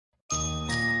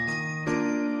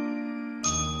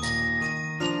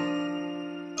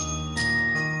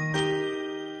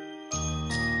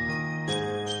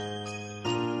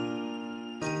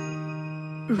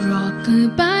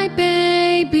Rock-a-bye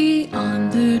baby on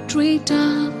the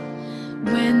treetop.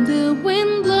 When the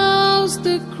wind blows,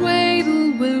 the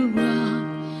cradle will rock.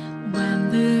 When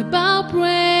the bough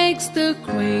breaks, the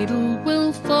cradle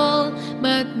will fall.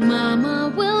 But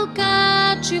Mama will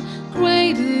catch you,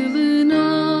 cradle and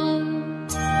all.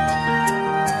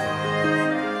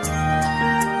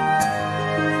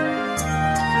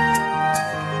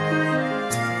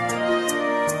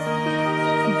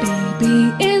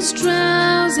 Baby is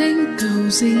drowsing,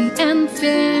 cozy and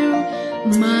fair.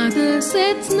 Mother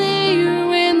sits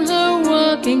near in her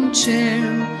rocking chair.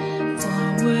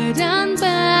 Forward and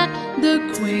back, the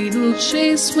cradle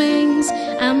she swings.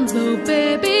 And though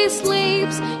baby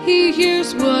sleeps, he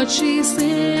hears what she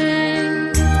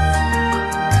sings.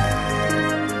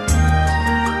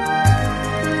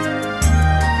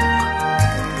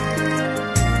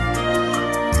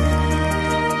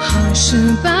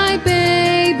 Hush-a-bye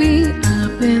baby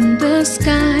up in the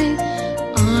sky.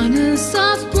 On a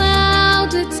soft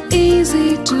cloud it's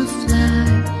easy to fly.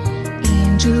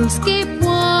 Angels keep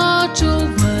watch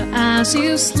over as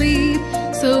you sleep.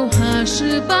 So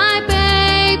hush-a-bye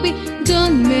baby,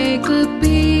 don't make a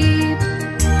peep.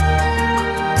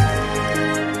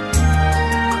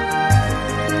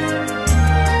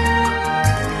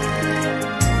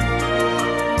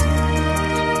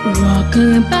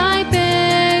 Rock-a-bye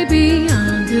baby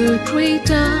on the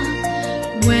treetop.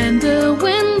 When the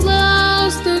wind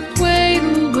blows, the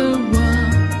cradle will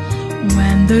rock.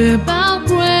 When the bough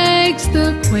breaks,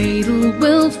 the cradle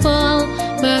will fall.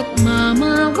 But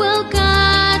Mama will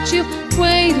catch you,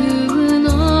 cradle and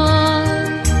all.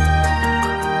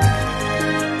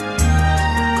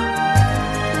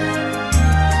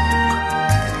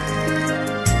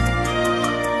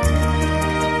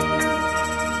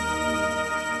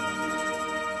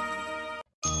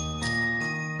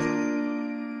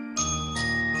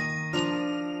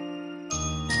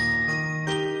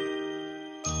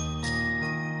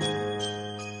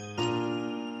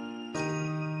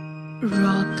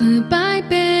 Rock-a-bye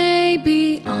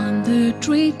baby on the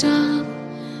treetop.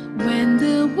 When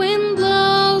the wind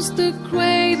blows, the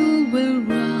cradle will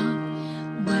rock.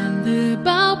 When the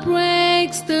bough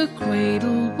breaks, the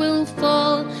cradle will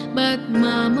fall. But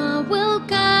Mama will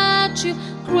catch you,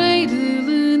 cradle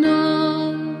and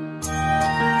all.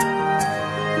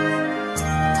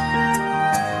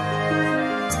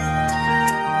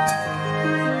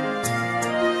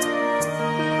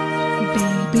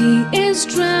 Baby is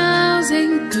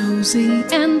drowsing, cozy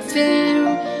and fair.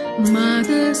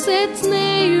 Mother sits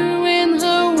near in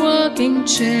her rocking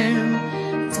chair.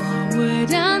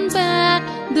 Forward and back,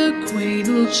 the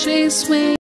cradle she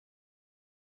swings.